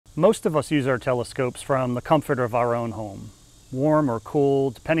Most of us use our telescopes from the comfort of our own home. Warm or cool,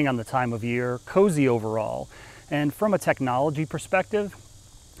 depending on the time of year, cozy overall. And from a technology perspective,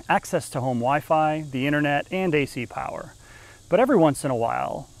 access to home Wi-Fi, the internet, and AC power. But every once in a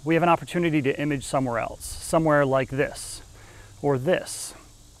while, we have an opportunity to image somewhere else, somewhere like this, or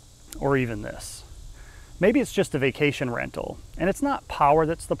even this. Maybe it's just a vacation rental, and it's not power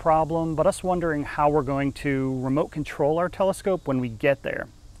that's the problem, but us wondering how we're going to remote control our telescope when we get there,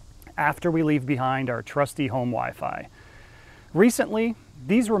 after we leave behind our trusty home Wi-Fi. Recently,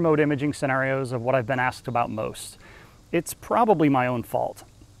 these remote imaging scenarios are what I've been asked about most. It's probably my own fault.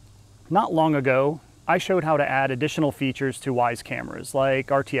 Not long ago, I showed how to add additional features to Wyze cameras, like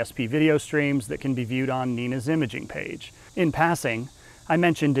RTSP video streams that can be viewed on Nina's imaging page. In passing, I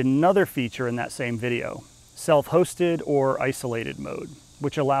mentioned another feature in that same video, self-hosted or isolated mode,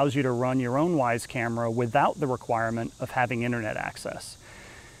 which allows you to run your own Wyze camera without the requirement of having internet access.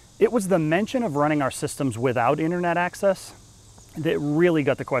 It was the mention of running our systems without internet access that really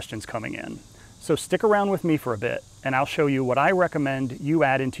got the questions coming in. So stick around with me for a bit, and I'll show you what I recommend you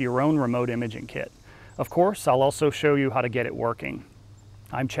add into your own remote imaging kit. Of course, I'll also show you how to get it working.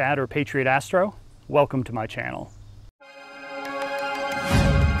 I'm Chad, or Patriot Astro. Welcome to my channel.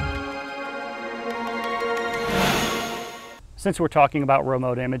 Since we're talking about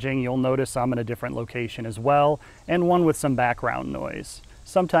remote imaging, you'll notice I'm in a different location as well, and one with some background noise.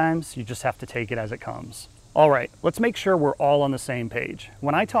 Sometimes you just have to take it as it comes. All right, let's make sure we're all on the same page.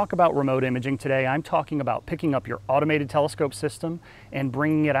 When I talk about remote imaging today, I'm talking about picking up your automated telescope system and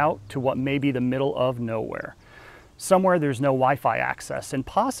bringing it out to what may be the middle of nowhere. Somewhere there's no Wi-Fi access and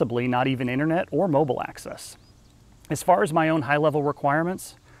possibly not even internet or mobile access. As far as my own high-level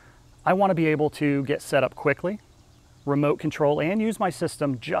requirements, I want to be able to get set up quickly, remote control, and use my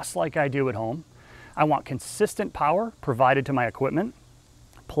system just like I do at home. I want consistent power provided to my equipment.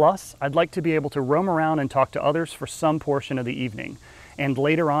 Plus, I'd like to be able to roam around and talk to others for some portion of the evening. And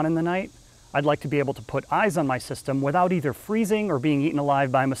later on in the night, I'd like to be able to put eyes on my system without either freezing or being eaten alive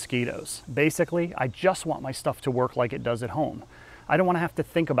by mosquitoes. Basically, I just want my stuff to work like it does at home. I don't want to have to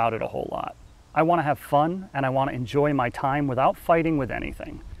think about it a whole lot. I want to have fun, and I want to enjoy my time without fighting with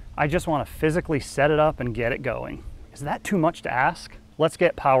anything. I just want to physically set it up and get it going. Is that too much to ask? Let's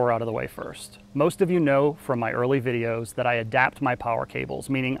get power out of the way first. Most of you know from my early videos that I adapt my power cables,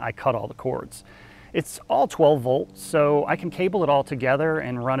 meaning I cut all the cords. It's all 12 volts, so I can cable it all together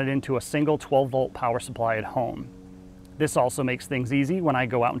and run it into a single 12 volt power supply at home. This also makes things easy when I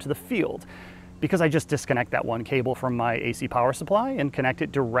go out into the field, because I just disconnect that one cable from my AC power supply and connect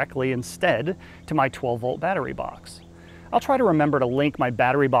it directly instead to my 12 volt battery box. I'll try to remember to link my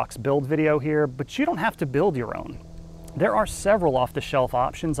battery box build video here, but you don't have to build your own. There are several off-the-shelf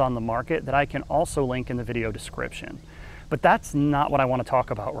options on the market that I can also link in the video description. But that's not what I want to talk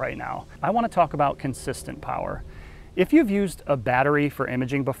about right now. I want to talk about consistent power. If you've used a battery for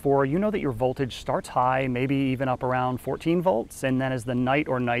imaging before, you know that your voltage starts high, maybe even up around 14 volts, and then as the night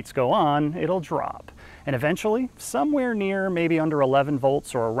or nights go on, it'll drop. And eventually, somewhere near maybe under 11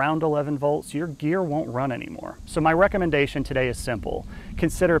 volts or around 11 volts, your gear won't run anymore. So my recommendation today is simple.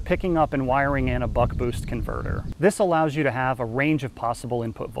 Consider picking up and wiring in a buck boost converter. This allows you to have a range of possible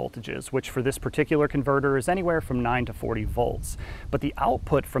input voltages, which for this particular converter is anywhere from 9 to 40 volts. But the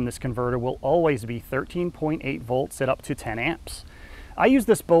output from this converter will always be 13.8 volts at up to 10 amps. I use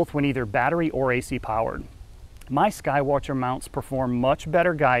this both when either battery or AC powered. My Skywatcher mounts perform much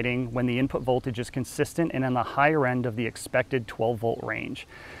better guiding when the input voltage is consistent and in the higher end of the expected 12 volt range.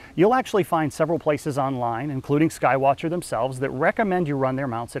 You'll actually find several places online, including Skywatcher themselves, that recommend you run their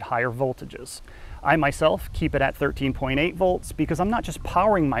mounts at higher voltages. I myself keep it at 13.8 volts because I'm not just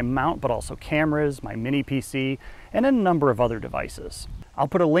powering my mount, but also cameras, my mini PC, and a number of other devices. I'll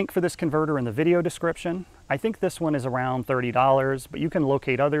put a link for this converter in the video description. I think this one is around $30, but you can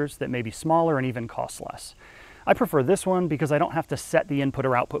locate others that may be smaller and even cost less. I prefer this one because I don't have to set the input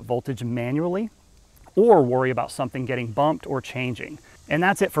or output voltage manually or worry about something getting bumped or changing. And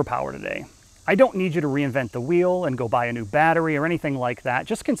that's it for power today. I don't need you to reinvent the wheel and go buy a new battery or anything like that.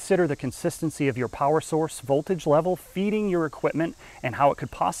 Just consider the consistency of your power source voltage level feeding your equipment and how it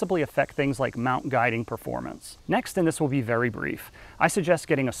could possibly affect things like mount guiding performance. Next, and this will be very brief, I suggest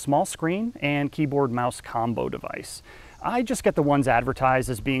getting a small screen and keyboard mouse combo device. I just get the ones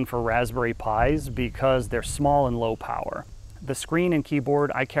advertised as being for Raspberry Pis because they're small and low power. The screen and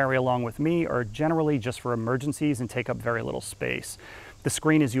keyboard I carry along with me are generally just for emergencies and take up very little space. The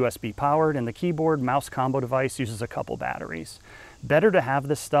screen is USB powered and the keyboard mouse combo device uses a couple batteries. Better to have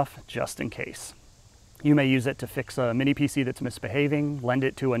this stuff just in case. You may use it to fix a mini PC that's misbehaving, lend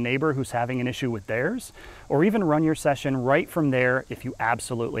it to a neighbor who's having an issue with theirs, or even run your session right from there if you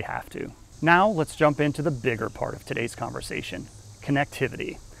absolutely have to. Now let's jump into the bigger part of today's conversation,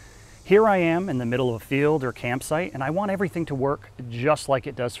 connectivity. Here I am in the middle of a field or campsite, and I want everything to work just like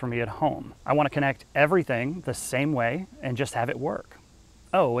it does for me at home. I want to connect everything the same way and just have it work.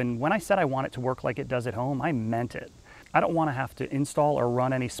 Oh, and when I said I want it to work like it does at home, I meant it. I don't want to have to install or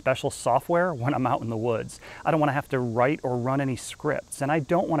run any special software when I'm out in the woods. I don't want to have to write or run any scripts, and I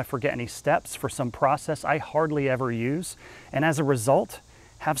don't want to forget any steps for some process I hardly ever use, and as a result,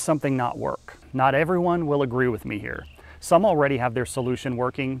 have something not work. Not everyone will agree with me here. Some already have their solution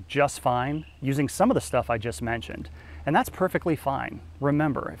working just fine using some of the stuff I just mentioned, and that's perfectly fine.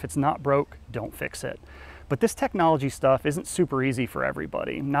 Remember, if it's not broke, don't fix it. But this technology stuff isn't super easy for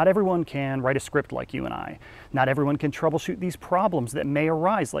everybody. Not everyone can write a script like you and I. Not everyone can troubleshoot these problems that may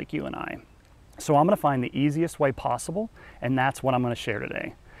arise like you and I. So I'm going to find the easiest way possible, and that's what I'm going to share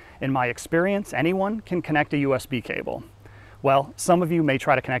today. In my experience, anyone can connect a USB cable. Well, some of you may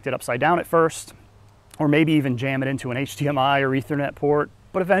try to connect it upside down at first, or maybe even jam it into an HDMI or Ethernet port,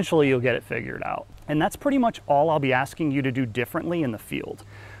 but eventually you'll get it figured out. And that's pretty much all I'll be asking you to do differently in the field,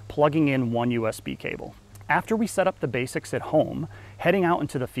 plugging in one USB cable. After we set up the basics at home, heading out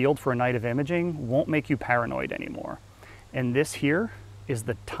into the field for a night of imaging won't make you paranoid anymore. And this here is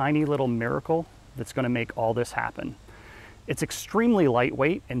the tiny little miracle that's going to make all this happen. It's extremely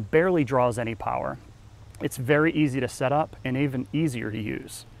lightweight and barely draws any power. It's very easy to set up and even easier to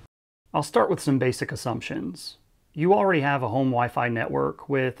use. I'll start with some basic assumptions. You already have a home Wi-Fi network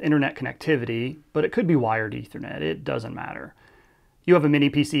with internet connectivity, but it could be wired Ethernet, it doesn't matter. You have a mini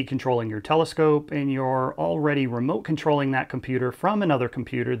PC controlling your telescope, and you're already remote controlling that computer from another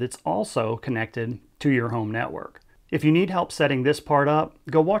computer that's also connected to your home network. If you need help setting this part up,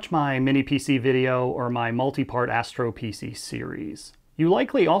 go watch my mini PC video or my multi-part Astro PC series. You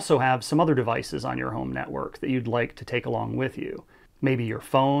likely also have some other devices on your home network that you'd like to take along with you. Maybe your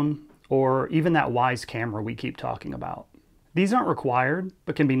phone, or even that Wyze camera we keep talking about. These aren't required,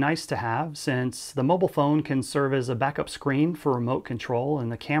 but can be nice to have since the mobile phone can serve as a backup screen for remote control, and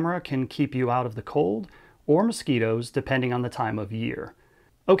the camera can keep you out of the cold or mosquitoes depending on the time of year.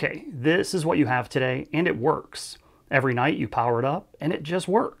 Okay, this is what you have today, and it works. Every night you power it up, and it just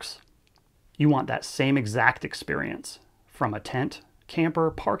works. You want that same exact experience from a tent,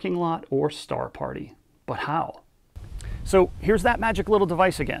 camper, parking lot, or star party. But how? So here's that magic little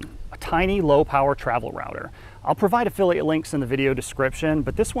device again, a tiny low-power travel router. I'll provide affiliate links in the video description,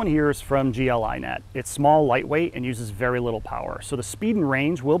 but this one here is from GLInet. It's small, lightweight, and uses very little power. So the speed and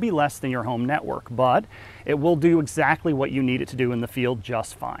range will be less than your home network, but it will do exactly what you need it to do in the field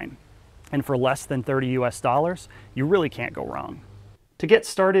just fine. And for less than $30 US, you really can't go wrong. To get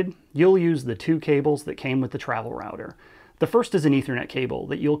started, you'll use the two cables that came with the travel router. The first is an Ethernet cable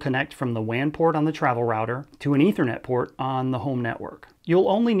that you'll connect from the WAN port on the travel router to an Ethernet port on the home network. You'll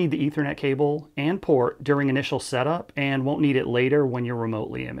only need the Ethernet cable and port during initial setup and won't need it later when you're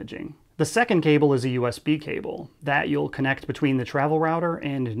remotely imaging. The second cable is a USB cable that you'll connect between the travel router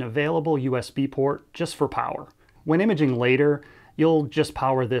and an available USB port just for power. When imaging later, you'll just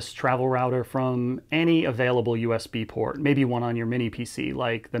power this travel router from any available USB port, maybe one on your mini PC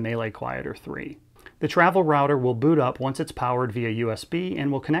like the Melee Quieter 3. The travel router will boot up once it's powered via USB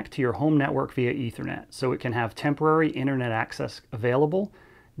and will connect to your home network via Ethernet, so it can have temporary internet access available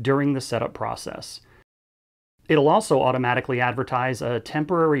during the setup process. It'll also automatically advertise a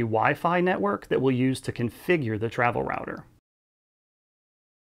temporary Wi-Fi network that we'll use to configure the travel router.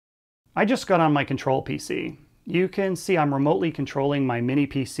 I just got on my control PC. You can see I'm remotely controlling my mini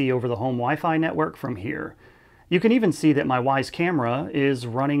PC over the home Wi-Fi network from here. You can even see that my Wyze camera is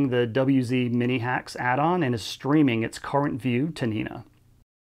running the WZ Mini Hacks add-on and is streaming its current view to Nina.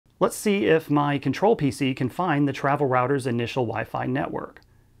 Let's see if my control PC can find the travel router's initial Wi-Fi network.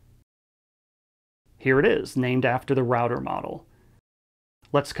 Here it is, named after the router model.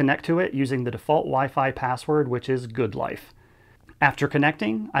 Let's connect to it using the default Wi-Fi password, which is GoodLife. After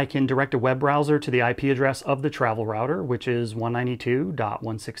connecting, I can direct a web browser to the IP address of the travel router, which is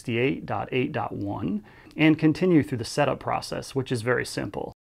 192.168.8.1, and continue through the setup process, which is very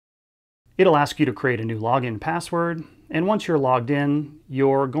simple. It'll ask you to create a new login password, and once you're logged in,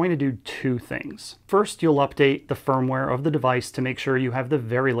 you're going to do two things. First, you'll update the firmware of the device to make sure you have the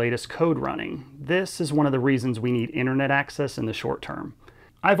very latest code running. This is one of the reasons we need internet access in the short term.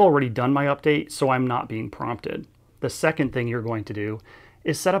 I've already done my update, so I'm not being prompted. The second thing you're going to do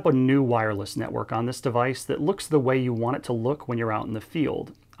is set up a new wireless network on this device that looks the way you want it to look when you're out in the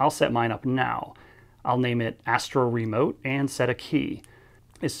field. I'll set mine up now. I'll name it Astro Remote and set a key.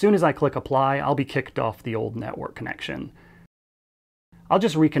 As soon as I click apply, I'll be kicked off the old network connection. I'll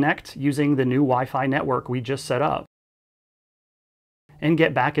just reconnect using the new Wi-Fi network we just set up and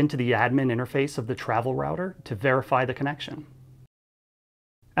get back into the admin interface of the travel router to verify the connection.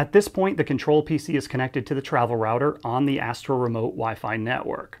 At this point, the control PC is connected to the travel router on the Astro Remote Wi-Fi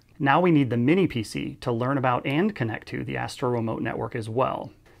network. Now we need the mini PC to learn about and connect to the Astro Remote network as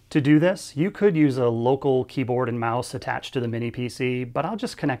well. To do this, you could use a local keyboard and mouse attached to the mini PC, but I'll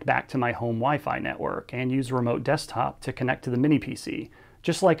just connect back to my home Wi-Fi network and use remote desktop to connect to the mini PC,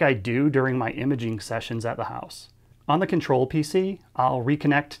 just like I do during my imaging sessions at the house. On the control PC, I'll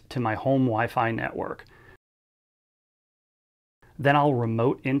reconnect to my home Wi-Fi network. Then I'll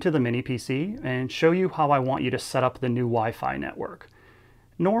remote into the mini PC and show you how I want you to set up the new Wi-Fi network.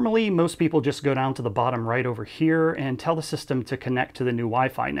 Normally, most people just go down to the bottom right over here and tell the system to connect to the new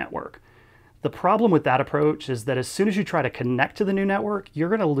Wi-Fi network. The problem with that approach is that as soon as you try to connect to the new network, you're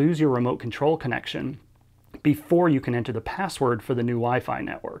going to lose your remote control connection before you can enter the password for the new Wi-Fi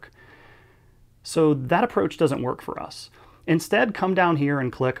network. So that approach doesn't work for us. Instead, come down here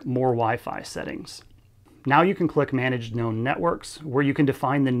and click More Wi-Fi Settings. Now you can click Manage Known Networks, where you can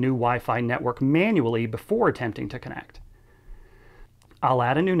define the new Wi-Fi network manually before attempting to connect. I'll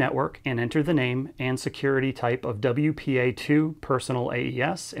add a new network and enter the name and security type of WPA2 Personal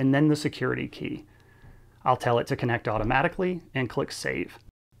AES and then the security key. I'll tell it to connect automatically and click Save.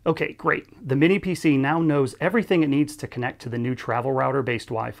 Okay, great. The mini PC now knows everything it needs to connect to the new travel router-based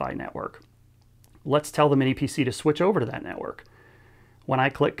Wi-Fi network. Let's tell the mini PC to switch over to that network. When I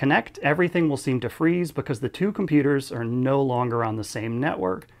click Connect, everything will seem to freeze because the two computers are no longer on the same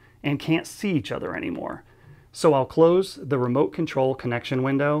network and can't see each other anymore. So I'll close the remote control connection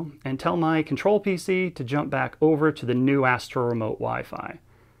window and tell my control PC to jump back over to the new Astro Remote Wi-Fi.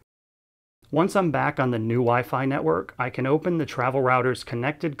 Once I'm back on the new Wi-Fi network, I can open the travel router's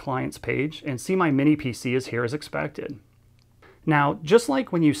connected clients page and see my mini PC is here as expected. Now, just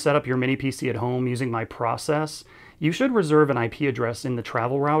like when you set up your mini PC at home using my process, you should reserve an IP address in the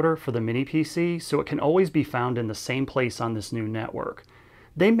travel router for the mini PC so it can always be found in the same place on this new network.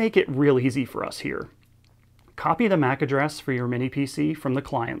 They make it real easy for us here. Copy the MAC address for your mini PC from the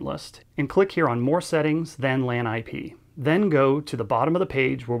client list and click here on More Settings, then LAN IP. Then go to the bottom of the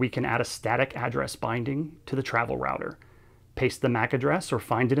page where we can add a static address binding to the travel router. Paste the MAC address or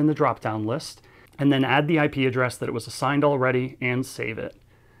find it in the drop-down list, and then add the IP address that it was assigned already and save it.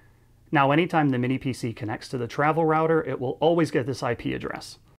 Now anytime the mini PC connects to the travel router, it will always get this IP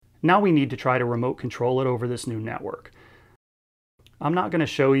address. Now we need to try to remote control it over this new network. I'm not going to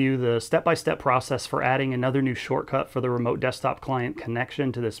show you the step-by-step process for adding another new shortcut for the remote desktop client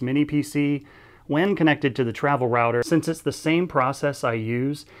connection to this mini PC when connected to the travel router, since it's the same process I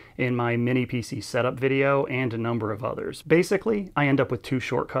use in my mini PC setup video and a number of others. Basically, I end up with two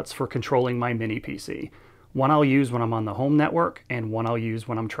shortcuts for controlling my mini PC. One I'll use when I'm on the home network and one I'll use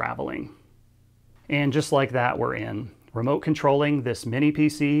when I'm traveling. And just like that, we're in. Remote controlling this mini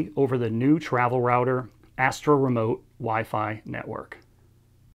PC over the new travel router Astro Remote Wi-Fi network.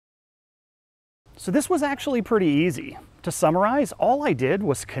 So this was actually pretty easy. To summarize, all I did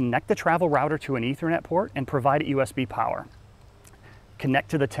was connect the travel router to an Ethernet port and provide it USB power. Connect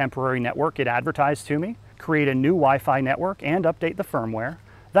to the temporary network it advertised to me, create a new Wi-Fi network and update the firmware.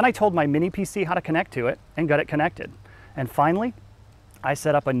 Then I told my mini PC how to connect to it and got it connected. And finally, I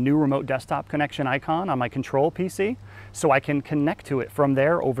set up a new remote desktop connection icon on my control PC so I can connect to it from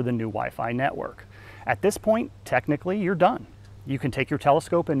there over the new Wi-Fi network. At this point, technically, you're done. You can take your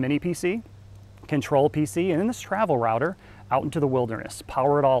telescope and mini PC, control PC, and then this travel router out into the wilderness,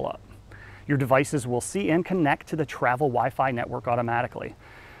 power it all up. Your devices will see and connect to the travel Wi-Fi network automatically.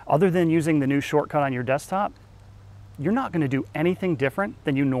 Other than using the new shortcut on your desktop, you're not going to do anything different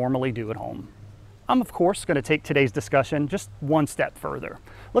than you normally do at home. I'm of course going to take today's discussion just one step further.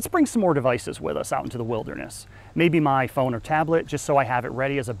 Let's bring some more devices with us out into the wilderness. Maybe my phone or tablet, just so I have it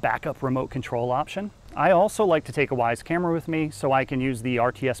ready as a backup remote control option. I also like to take a Wyze camera with me so I can use the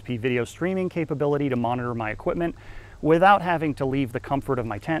RTSP video streaming capability to monitor my equipment without having to leave the comfort of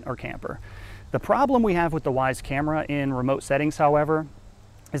my tent or camper. The problem we have with the Wyze camera in remote settings, however,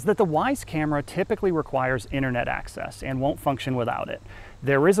 is that the Wyze camera typically requires internet access and won't function without it.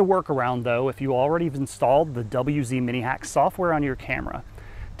 There is a workaround though if you already have installed the WZ Mini Hack software on your camera.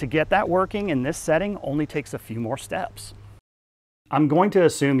 To get that working in this setting only takes a few more steps. I'm going to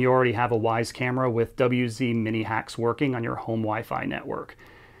assume you already have a Wyze camera with WZ Mini Hacks working on your home Wi-Fi network.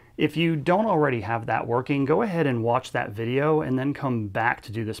 If you don't already have that working, go ahead and watch that video and then come back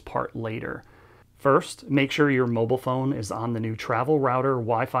to do this part later. First, make sure your mobile phone is on the new travel router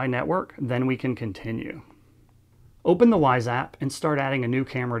Wi-Fi network, then we can continue. Open the Wyze app and start adding a new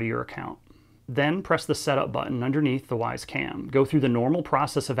camera to your account. Then press the Setup button underneath the Wyze Cam. Go through the normal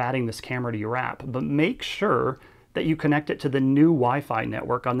process of adding this camera to your app, but make sure that you connect it to the new Wi-Fi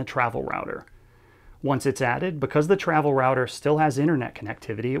network on the travel router. Once it's added, because the travel router still has internet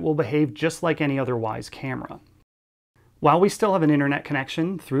connectivity, it will behave just like any other Wyze camera. While we still have an internet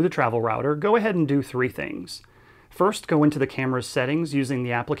connection through the travel router, go ahead and do 3 things. First, go into the camera's settings using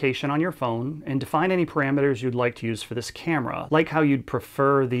the application on your phone and define any parameters you'd like to use for this camera, like how you'd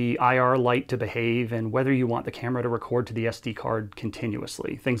prefer the IR light to behave and whether you want the camera to record to the SD card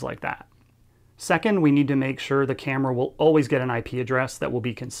continuously, things like that. Second, we need to make sure the camera will always get an IP address that will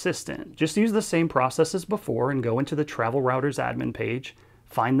be consistent. Just use the same process as before and go into the travel router's admin page,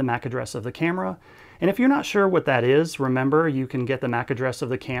 find the MAC address of the camera, and if you're not sure what that is, remember you can get the MAC address of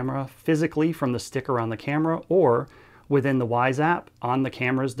the camera physically from the sticker on the camera or within the Wyze app on the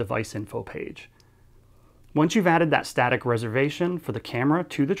camera's device info page. Once you've added that static reservation for the camera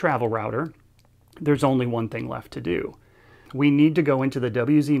to the travel router, there's only one thing left to do. We need to go into the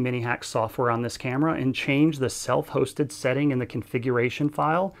WZ Mini-Hack software on this camera and change the self-hosted setting in the configuration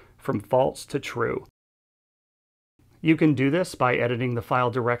file from false to true. You can do this by editing the file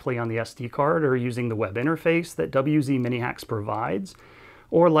directly on the SD card or using the web interface that WZ Mini-Hacks provides,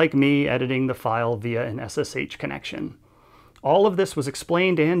 or like me, editing the file via an SSH connection. All of this was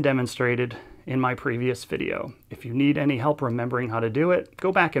explained and demonstrated in my previous video. If you need any help remembering how to do it,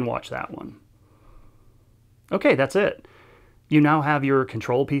 go back and watch that one. Okay, that's it. You now have your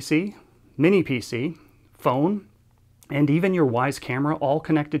control PC, mini PC, phone, and even your Wyze camera all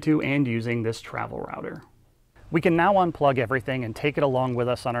connected to and using this travel router. We can now unplug everything and take it along with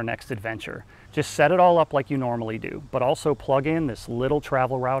us on our next adventure. Just set it all up like you normally do, but also plug in this little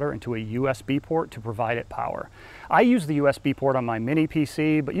travel router into a USB port to provide it power. I use the USB port on my mini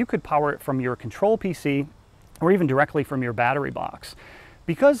PC, but you could power it from your control PC or even directly from your battery box.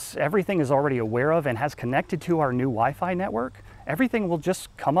 Because everything is already aware of and has connected to our new Wi-Fi network, everything will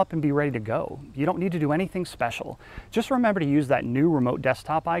just come up and be ready to go. You don't need to do anything special. Just remember to use that new remote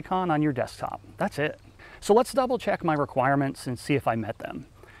desktop icon on your desktop. That's it. So let's double check my requirements and see if I met them.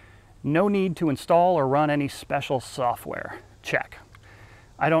 No need to install or run any special software. Check.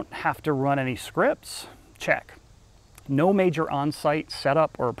 I don't have to run any scripts. Check. No major on-site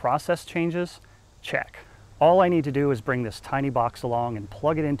setup or process changes. Check. All I need to do is bring this tiny box along and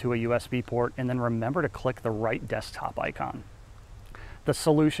plug it into a USB port and then remember to click the right desktop icon. The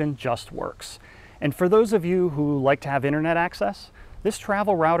solution just works. And for those of you who like to have internet access, this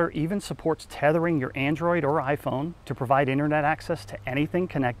travel router even supports tethering your Android or iPhone to provide internet access to anything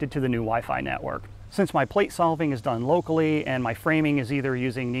connected to the new Wi-Fi network. Since my plate solving is done locally and my framing is either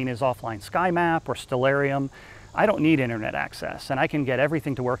using Nina's offline sky map or Stellarium, I don't need internet access, and I can get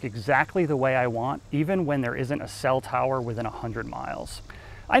everything to work exactly the way I want, even when there isn't a cell tower within 100 miles.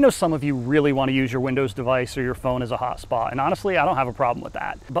 I know some of you really want to use your Windows device or your phone as a hotspot, and honestly, I don't have a problem with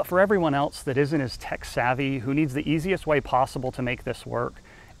that. But for everyone else that isn't as tech savvy, who needs the easiest way possible to make this work,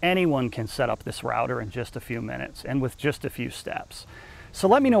 anyone can set up this router in just a few minutes and with just a few steps. So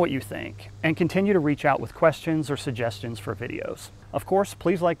let me know what you think, and continue to reach out with questions or suggestions for videos. Of course,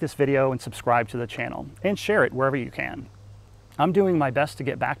 please like this video and subscribe to the channel, and share it wherever you can. I'm doing my best to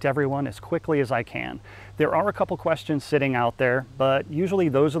get back to everyone as quickly as I can. There are a couple questions sitting out there, but usually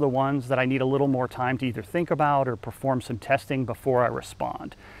those are the ones that I need a little more time to either think about or perform some testing before I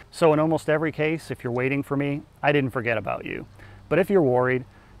respond. So in almost every case, if you're waiting for me, I didn't forget about you. But if you're worried,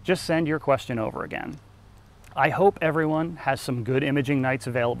 just send your question over again. I hope everyone has some good imaging nights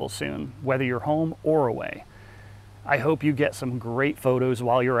available soon, whether you're home or away. I hope you get some great photos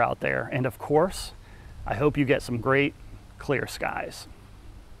while you're out there, and of course, I hope you get some great clear skies.